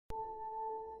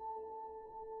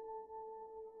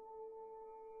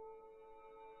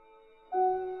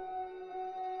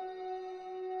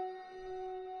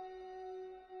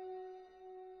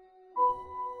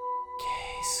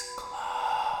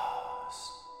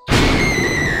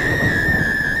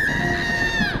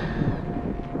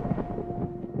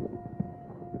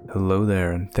Hello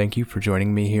there, and thank you for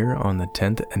joining me here on the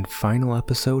 10th and final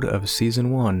episode of Season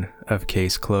 1 of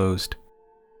Case Closed,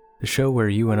 the show where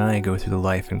you and I go through the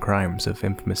life and crimes of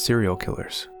infamous serial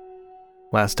killers.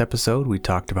 Last episode, we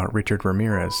talked about Richard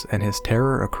Ramirez and his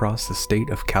terror across the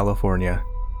state of California.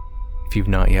 If you've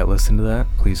not yet listened to that,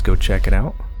 please go check it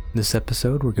out. This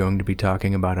episode, we're going to be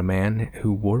talking about a man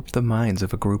who warped the minds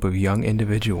of a group of young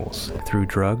individuals through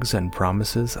drugs and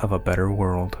promises of a better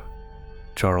world.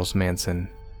 Charles Manson.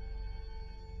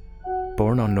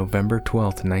 Born on November 12,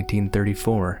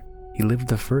 1934, he lived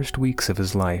the first weeks of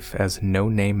his life as No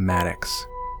Name Maddox.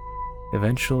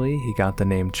 Eventually, he got the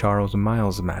name Charles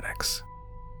Miles Maddox.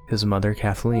 His mother,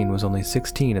 Kathleen, was only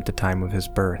 16 at the time of his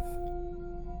birth.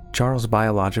 Charles'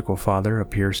 biological father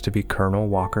appears to be Colonel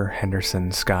Walker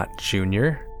Henderson Scott Jr.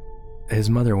 His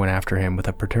mother went after him with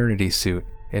a paternity suit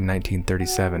in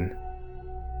 1937.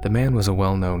 The man was a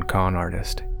well-known con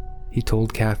artist. He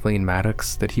told Kathleen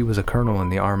Maddox that he was a colonel in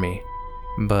the army,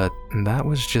 but that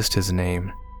was just his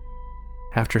name.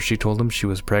 After she told him she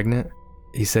was pregnant,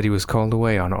 he said he was called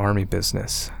away on army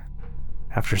business.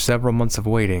 After several months of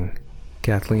waiting,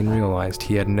 Kathleen realized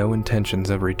he had no intentions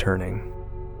of returning.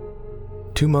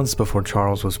 2 months before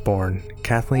Charles was born,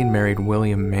 Kathleen married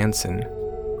William Manson,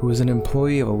 who was an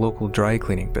employee of a local dry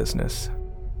cleaning business.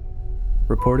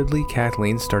 Reportedly,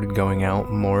 Kathleen started going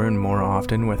out more and more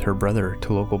often with her brother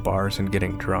to local bars and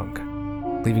getting drunk,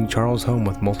 leaving Charles home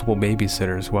with multiple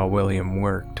babysitters while William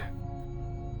worked.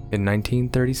 In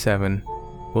 1937,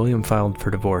 William filed for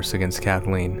divorce against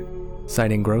Kathleen,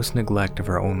 citing gross neglect of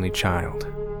her only child.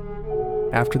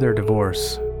 After their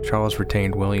divorce, Charles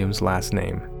retained William's last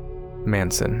name,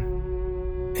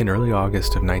 Manson. In early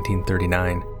August of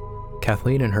 1939,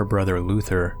 Kathleen and her brother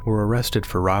Luther were arrested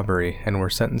for robbery and were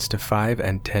sentenced to 5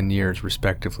 and 10 years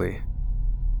respectively.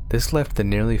 This left the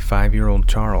nearly 5-year-old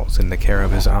Charles in the care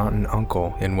of his aunt and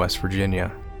uncle in West Virginia.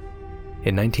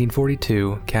 In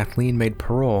 1942, Kathleen made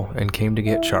parole and came to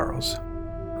get Charles,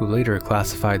 who later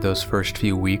classified those first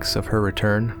few weeks of her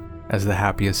return as the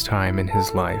happiest time in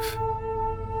his life.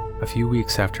 A few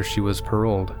weeks after she was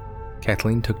paroled,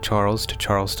 Kathleen took Charles to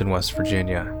Charleston, West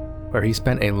Virginia, where he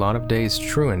spent a lot of days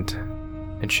truant,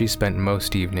 and she spent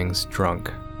most evenings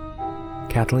drunk.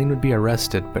 Kathleen would be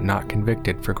arrested but not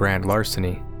convicted for grand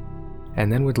larceny, and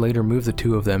then would later move the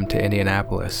two of them to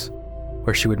Indianapolis,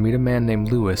 where she would meet a man named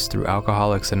Lewis through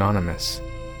Alcoholics Anonymous,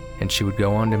 and she would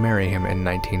go on to marry him in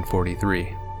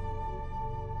 1943.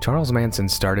 Charles Manson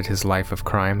started his life of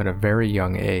crime at a very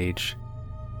young age,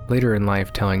 later in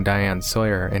life telling Diane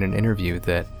Sawyer in an interview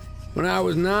that, "When I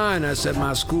was 9, I set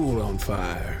my school on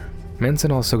fire."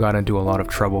 Manson also got into a lot of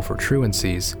trouble for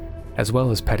truancies, as well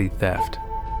as petty theft,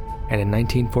 and in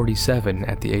 1947,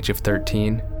 at the age of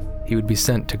 13, he would be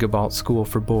sent to Gabalt School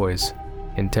for Boys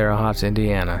in Terre Haute,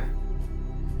 Indiana.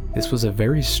 This was a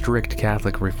very strict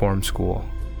Catholic reform school,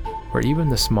 where even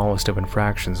the smallest of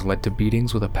infractions led to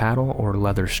beatings with a paddle or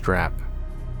leather strap.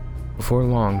 Before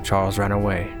long, Charles ran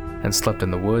away and slept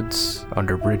in the woods,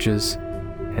 under bridges,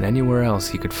 and anywhere else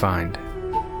he could find.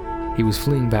 He was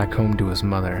fleeing back home to his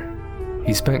mother.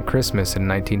 He spent Christmas in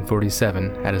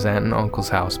 1947 at his aunt and uncle's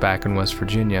house back in West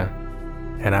Virginia,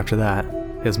 and after that,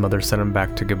 his mother sent him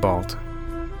back to Gabalt.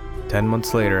 10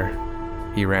 months later,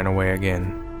 he ran away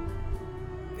again.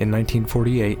 In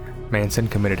 1948, Manson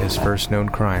committed his first known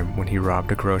crime when he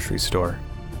robbed a grocery store.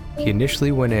 He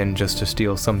initially went in just to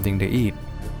steal something to eat,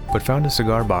 but found a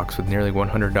cigar box with nearly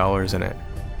 $100 in it,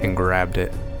 and grabbed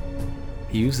it.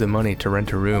 He used the money to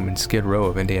rent a room in Skid Row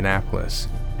of Indianapolis,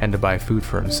 and to buy food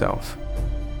for himself.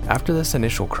 After this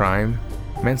initial crime,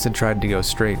 Manson tried to go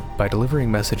straight by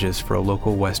delivering messages for a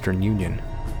local Western Union.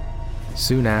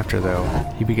 Soon after, though,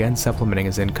 he began supplementing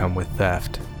his income with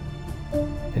theft.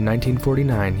 In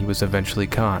 1949, he was eventually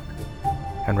caught,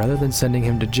 and rather than sending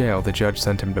him to jail, the judge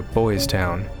sent him to Boys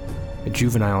Town, a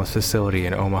juvenile facility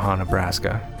in Omaha,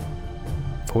 Nebraska.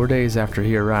 4 days after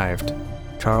he arrived,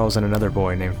 Charles and another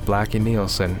boy named Blackie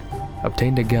Nielsen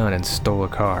obtained a gun and stole a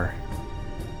car.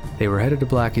 They were headed to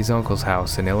Blackie's uncle's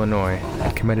house in Illinois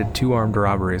and committed 2 armed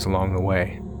robberies along the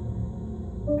way.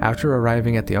 After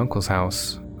arriving at the uncle's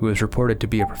house, who was reported to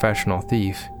be a professional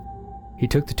thief, he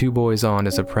took the 2 boys on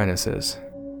as apprentices.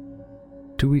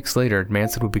 2 weeks later,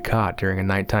 Manson would be caught during a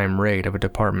nighttime raid of a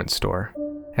department store,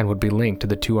 and would be linked to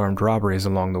the 2 armed robberies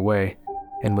along the way,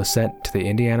 and was sent to the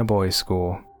Indiana Boys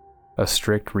School, a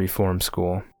strict reform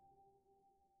school.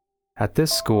 At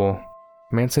this school,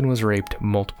 Manson was raped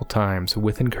multiple times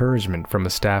with encouragement from a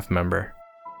staff member.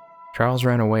 Charles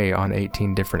ran away on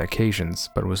 18 different occasions,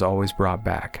 but was always brought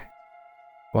back.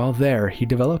 While there, he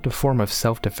developed a form of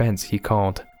self-defense he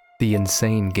called the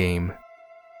insane game.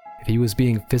 If he was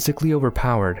being physically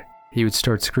overpowered, He would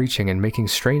start screeching and making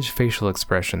strange facial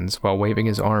expressions while waving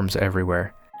his arms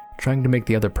everywhere, trying to make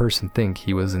the other person think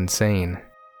he was insane.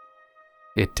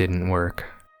 It didn't work.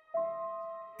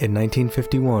 In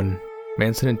 1951,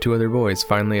 Manson and 2 other boys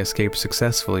finally escaped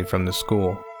successfully from the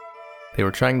school. They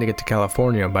were trying to get to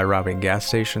California by robbing gas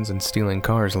stations and stealing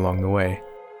cars along the way,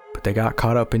 but they got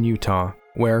caught up in Utah,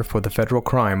 where, for the federal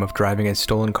crime of driving a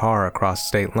stolen car across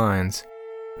state lines,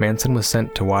 Manson was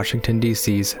sent to Washington,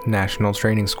 D.C.'s National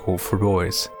Training School for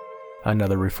Boys,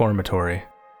 another reformatory.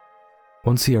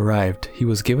 Once he arrived, he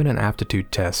was given an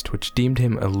aptitude test which deemed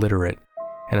him illiterate,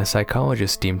 and a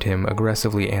psychologist deemed him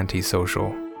aggressively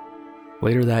antisocial.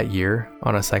 Later that year,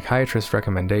 on a psychiatrist's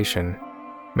recommendation,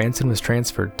 Manson was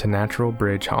transferred to Natural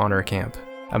Bridge Honor Camp,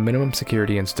 a minimum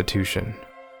security institution.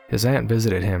 His aunt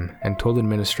visited him and told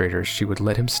administrators she would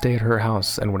let him stay at her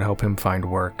house and would help him find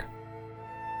work.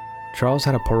 Charles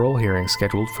had a parole hearing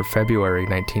scheduled for February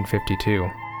 1952.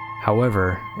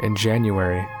 However, in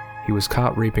January, he was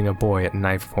caught raping a boy at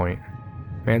knife point.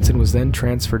 Manson was then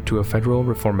transferred to a federal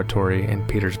reformatory in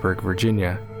Petersburg,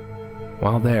 Virginia.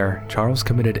 While there, Charles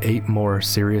committed 8 more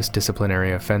serious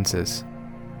disciplinary offenses.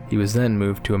 He was then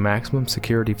moved to a maximum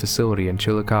security facility in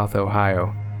Chillicothe,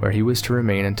 Ohio, where he was to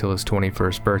remain until his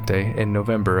 21st birthday in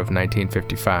November of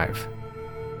 1955.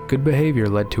 Good behavior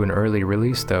led to an early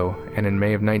release though, and in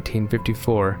May of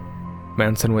 1954,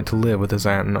 Manson went to live with his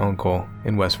aunt and uncle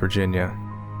in West Virginia.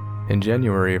 In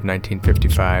January of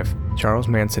 1955, Charles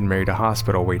Manson married a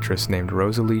hospital waitress named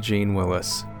Rosalie Jean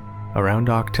Willis. Around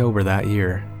October that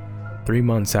year, 3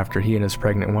 months after he and his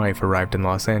pregnant wife arrived in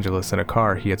Los Angeles in a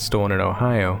car he had stolen in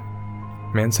Ohio,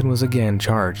 Manson was again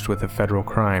charged with a federal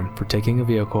crime for taking a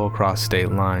vehicle across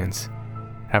state lines.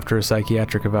 After a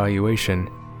psychiatric evaluation,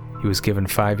 he was given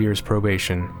 5 years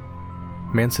probation.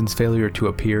 Manson's failure to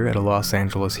appear at a Los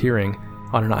Angeles hearing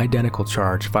on an identical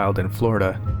charge filed in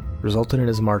Florida resulted in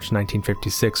his March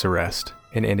 1956 arrest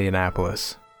in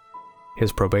Indianapolis.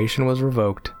 His probation was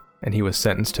revoked, and he was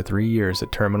sentenced to 3 years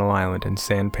at Terminal Island in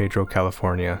San Pedro,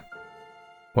 California.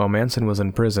 While Manson was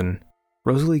in prison,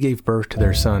 Rosalie gave birth to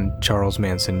their son, Charles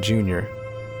Manson Jr.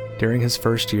 During his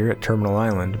first year at Terminal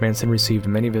Island, Manson received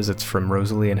many visits from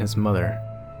Rosalie and his mother,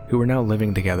 who were now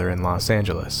living together in Los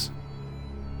Angeles.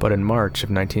 But in March of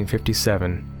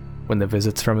 1957, when the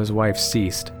visits from his wife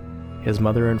ceased, his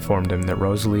mother informed him that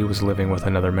Rosalie was living with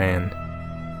another man.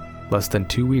 Less than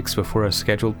 2 weeks before a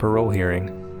scheduled parole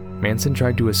hearing, Manson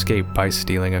tried to escape by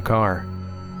stealing a car.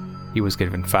 He was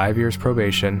given 5 years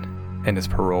probation, and his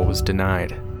parole was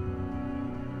denied.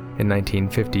 In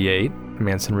 1958,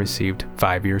 Manson received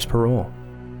 5 years parole.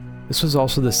 This was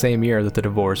also the same year that the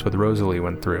divorce with Rosalie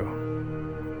went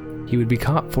through. He would be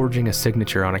caught forging a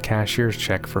signature on a cashier's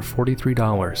check for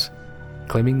 $43,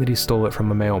 claiming that he stole it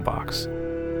from a mailbox.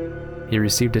 He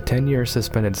received a 10-year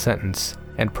suspended sentence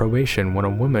and probation when a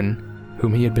woman,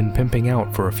 whom he had been pimping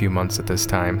out for a few months at this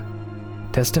time,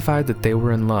 testified that they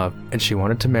were in love and she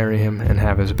wanted to marry him and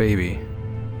have his baby.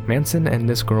 Manson and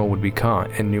this girl would be caught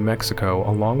in New Mexico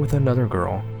along with another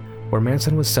girl, where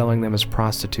Manson was selling them as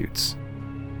prostitutes.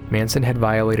 Manson had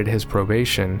violated his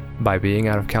probation by being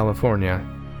out of California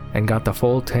and got the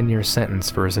full 10-year sentence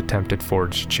for his attempted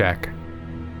forged check.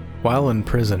 While in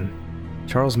prison,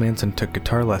 Charles Manson took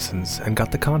guitar lessons and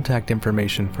got the contact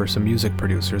information for some music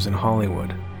producers in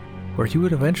Hollywood, where he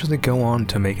would eventually go on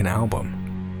to make an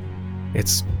album.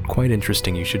 It's quite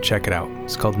interesting, you should check it out.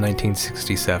 It's called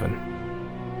 1967.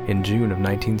 In June of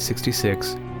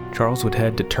 1966, Charles would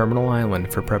head to Terminal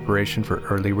Island for preparation for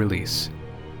early release.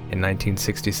 In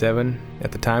 1967,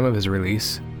 at the time of his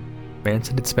release,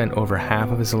 Manson had spent over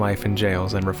half of his life in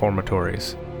jails and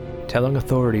reformatories, telling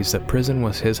authorities that prison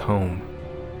was his home,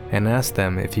 and asked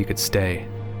them if he could stay.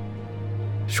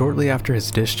 Shortly after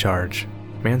his discharge,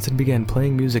 Manson began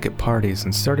playing music at parties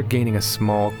and started gaining a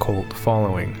small cult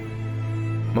following.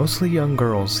 Mostly young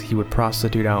girls he would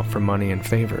prostitute out for money and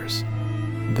favors,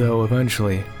 though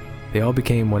eventually, they all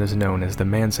became what is known as the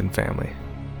Manson family.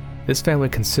 This family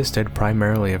consisted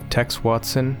primarily of Tex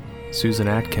Watson, Susan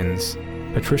Atkins,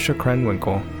 Patricia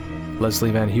Krenwinkel,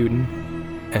 Leslie Van Houten,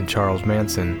 and Charles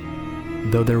Manson,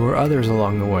 though there were others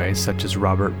along the way such as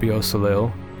Robert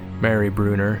Biosalil, Mary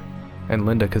Bruner, and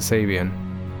Linda Kasabian.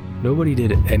 Nobody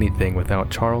did anything without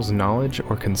Charles' knowledge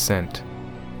or consent.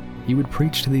 He would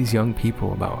preach to these young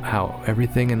people about how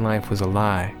everything in life was a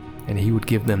lie, and he would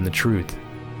give them the truth.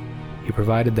 He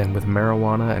provided them with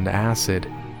marijuana and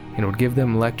acid, and would give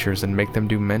them lectures and make them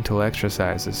do mental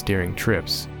exercises during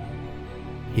trips.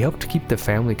 He helped keep the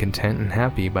family content and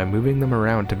happy by moving them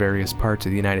around to various parts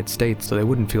of the United States so they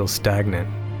wouldn't feel stagnant.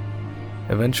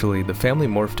 Eventually, the family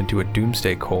morphed into a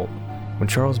doomsday cult, when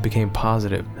Charles became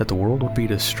positive that the world would be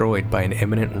destroyed by an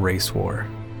imminent race war.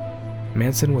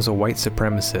 Manson was a white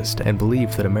supremacist and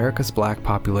believed that America's black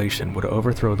population would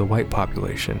overthrow the white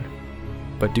population.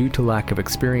 But due to lack of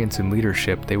experience in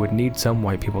leadership, they would need some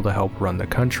white people to help run the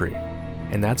country,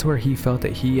 and that's where he felt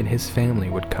that he and his family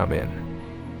would come in.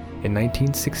 In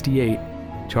 1968,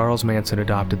 Charles Manson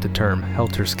adopted the term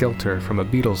helter skelter from a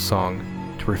Beatles song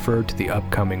to refer to the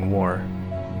upcoming war.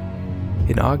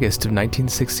 In August of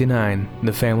 1969,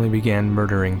 the family began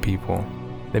murdering people.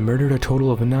 They murdered a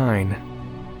total of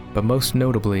 9, but most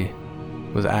notably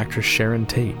was actress Sharon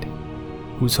Tate,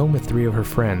 who was home with 3 of her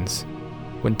friends,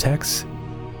 when Tex,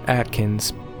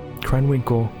 Atkins,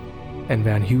 Krenwinkel, and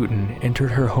Van Houten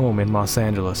entered her home in Los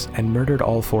Angeles and murdered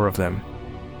all 4 of them.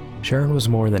 Sharon was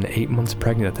more than 8 months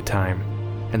pregnant at the time,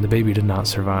 and the baby did not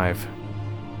survive.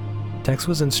 Tex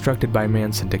was instructed by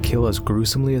Manson to kill as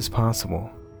gruesomely as possible,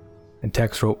 and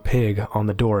Tex wrote "pig" on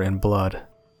the door in blood.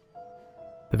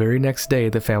 The very next day,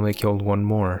 the family killed 1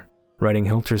 more, writing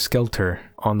 "helter skelter"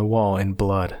 on the wall in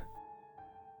blood.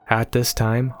 At this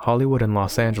time, Hollywood and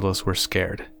Los Angeles were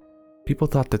scared. People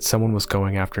thought that someone was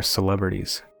going after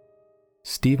celebrities.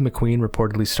 Steve McQueen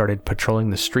reportedly started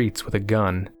patrolling the streets with a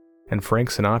gun, and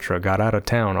Frank Sinatra got out of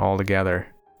town altogether.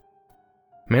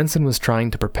 Manson was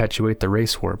trying to perpetuate the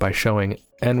race war by showing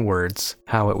N-words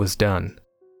how it was done.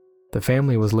 The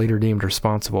family was later deemed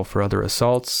responsible for other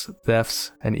assaults,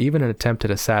 thefts, and even an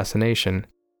attempted assassination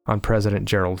on President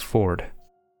Gerald Ford.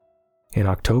 In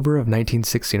October of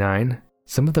 1969,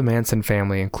 some of the Manson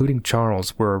family, including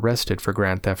Charles, were arrested for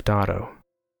grand theft auto.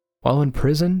 While in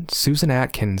prison, Susan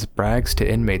Atkins brags to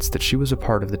inmates that she was a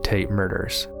part of the Tate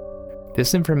murders.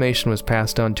 This information was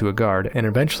passed on to a guard, and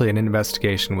eventually an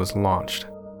investigation was launched.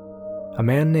 A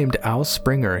man named Al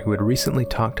Springer, who had recently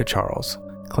talked to Charles,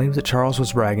 claims that Charles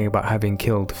was bragging about having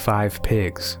killed 5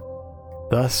 pigs.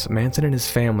 Thus, Manson and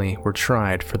his family were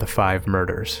tried for the 5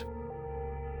 murders.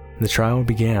 The trial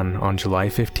began on July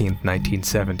 15,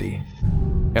 1970,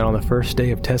 and on the first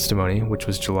day of testimony, which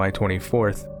was July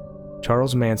 24th,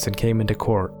 Charles Manson came into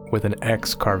court with an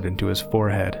X carved into his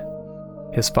forehead.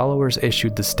 His followers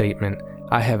issued the statement,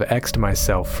 "I have X'd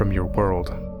myself from your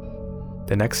world."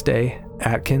 The next day,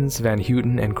 Atkins, Van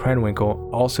Houten, and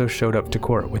Krenwinkel also showed up to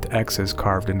court with X's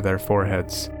carved into their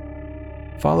foreheads.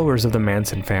 Followers of the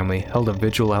Manson family held a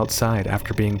vigil outside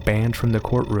after being banned from the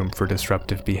courtroom for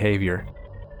disruptive behavior.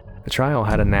 The trial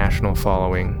had a national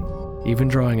following, even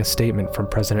drawing a statement from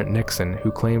President Nixon,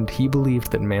 who claimed he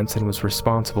believed that Manson was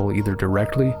responsible either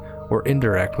directly or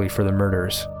indirectly for the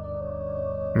murders.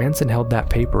 Manson held that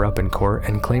paper up in court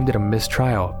and claimed it a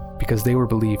mistrial because they were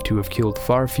believed to have killed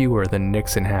far fewer than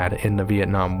Nixon had in the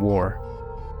Vietnam War.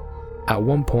 At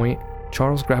one point,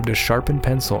 Charles grabbed a sharpened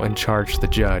pencil and charged the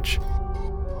judge.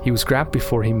 He was grabbed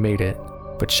before he made it,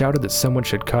 but shouted that someone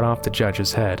should cut off the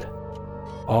judge's head,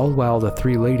 all while the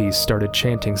 3 ladies started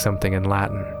chanting something in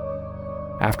Latin.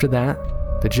 After that,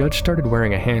 the judge started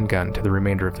wearing a handgun to the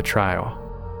remainder of the trial.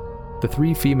 The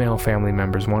 3 female family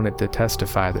members wanted to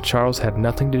testify that Charles had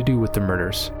nothing to do with the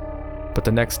murders, but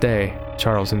the next day,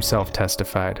 Charles himself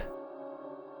testified.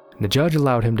 The judge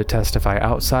allowed him to testify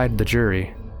outside the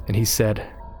jury, and he said,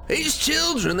 These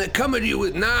children that come at you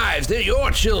with knives, they're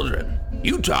your children.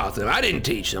 You taught them, I didn't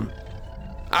teach them.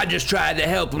 I just tried to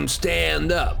help them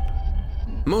stand up.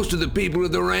 Most of the people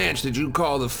at the ranch that you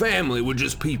call the family were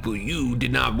just people you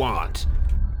did not want.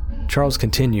 Charles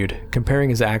continued, comparing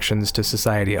his actions to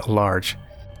society at large.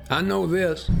 I know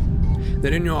this,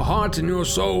 that in your hearts and your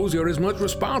souls, you're as much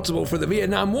responsible for the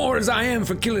Vietnam War as I am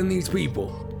for killing these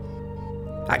people.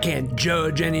 I can't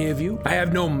judge any of you. I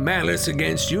have no malice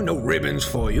against you, no ribbons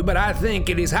for you, but I think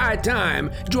it is high time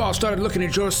that you all started looking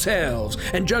at yourselves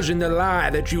and judging the lie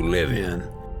that you live in.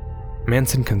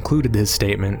 Manson concluded his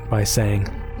statement by saying,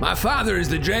 My father is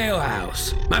the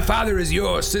jailhouse. My father is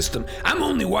your system. I'm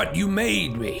only what you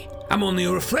made me. I'm only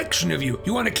a reflection of you.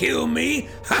 You want to kill me?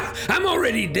 Ha! I'm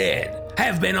already dead.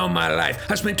 Have been all my life.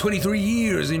 I've spent 23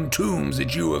 years in tombs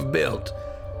that you have built.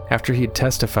 After he had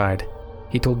testified,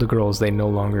 he told the girls they no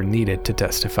longer needed to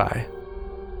testify.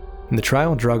 And the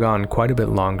trial drug on quite a bit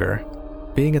longer,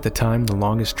 being at the time the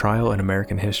longest trial in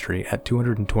American history at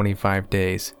 225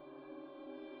 days.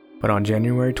 But on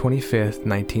January 25th,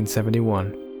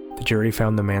 1971, the jury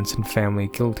found the Manson family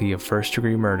guilty of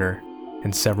first-degree murder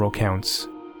and several counts.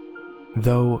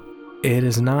 Though it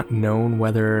is not known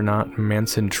whether or not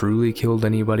Manson truly killed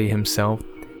anybody himself,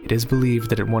 it is believed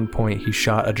that at one point he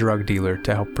shot a drug dealer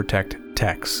to help protect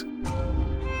Tex.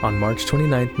 On March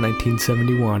 29,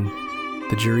 1971,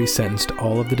 the jury sentenced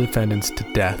all of the defendants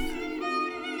to death.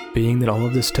 Being that all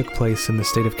of this took place in the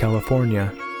state of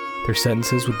California, Their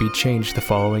sentences would be changed the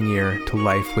following year to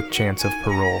life with chance of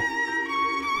parole.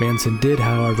 Manson did,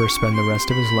 however, spend the rest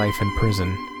of his life in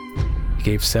prison. He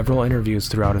gave several interviews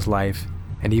throughout his life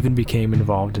and even became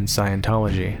involved in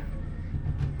Scientology.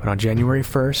 But on January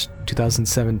 1st,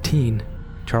 2017,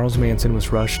 Charles Manson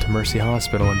was rushed to Mercy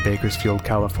Hospital in Bakersfield,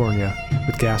 California,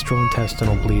 with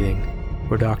gastrointestinal bleeding,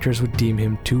 where doctors would deem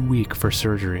him too weak for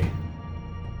surgery.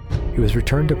 He was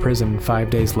returned to prison 5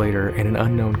 days later in an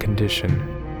unknown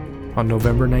condition. On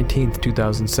November 19,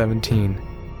 2017,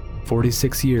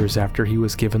 46 years after he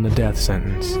was given the death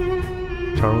sentence,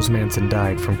 Charles Manson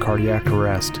died from cardiac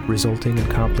arrest resulting in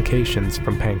complications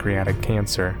from pancreatic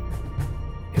cancer.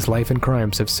 His life and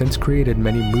crimes have since created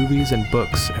many movies and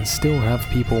books and still have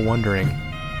people wondering,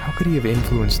 how could he have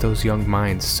influenced those young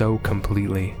minds so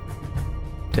completely?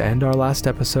 To end our last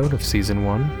episode of Season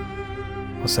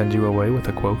 1, I'll send you away with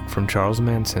a quote from Charles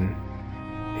Manson.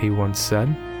 He once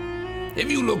said,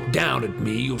 "If you look down at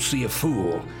me, you'll see a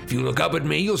fool. If you look up at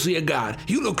me, you'll see a god.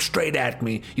 You look straight at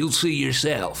me, you'll see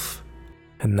yourself."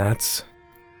 And that's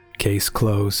case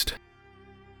closed.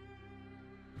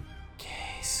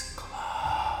 Case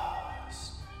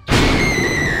closed.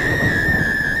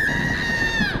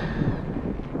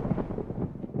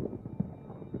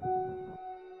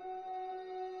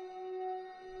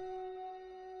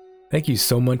 Thank you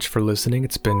so much for listening.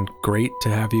 It's been great to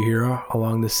have you here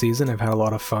along this season. I've had a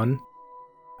lot of fun.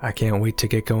 I can't wait to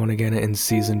get going again in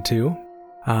Season 2.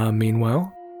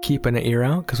 Meanwhile, keep an ear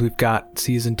out because we've got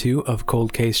Season 2 of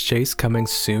Cold Case Chase coming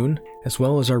soon, as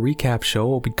well as our recap show.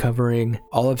 We'll be covering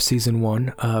all of Season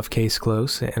 1 of Case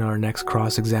Close in our next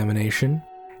cross-examination.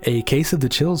 A Case of the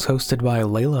Chills hosted by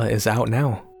Layla is out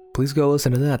now. Please go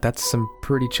listen to that. That's some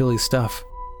pretty chilly stuff.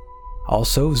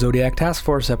 Also, Zodiac Task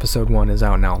Force Episode 1 is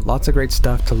out now. Lots of great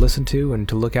stuff to listen to and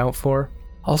to look out for.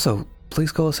 Also,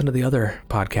 please go listen to the other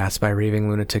podcasts by Raving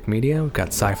Lunatic Media. We've got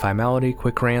Sci-Fi Malady,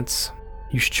 Quick Rants.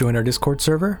 You should join our Discord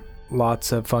server.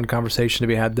 Lots of fun conversation to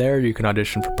be had there. You can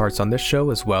audition for parts on this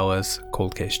show as well as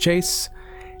Cold Case Chase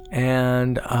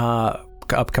and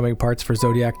upcoming parts for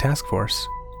Zodiac Task Force.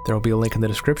 There will be a link in the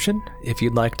description. If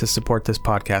you'd like to support this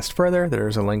podcast further,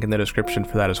 there's a link in the description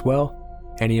for that as well.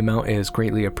 Any amount is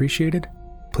greatly appreciated.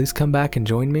 Please come back and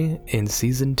join me in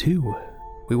Season 2.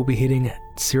 We will be hitting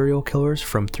serial killers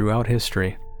from throughout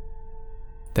history.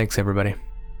 Thanks, everybody.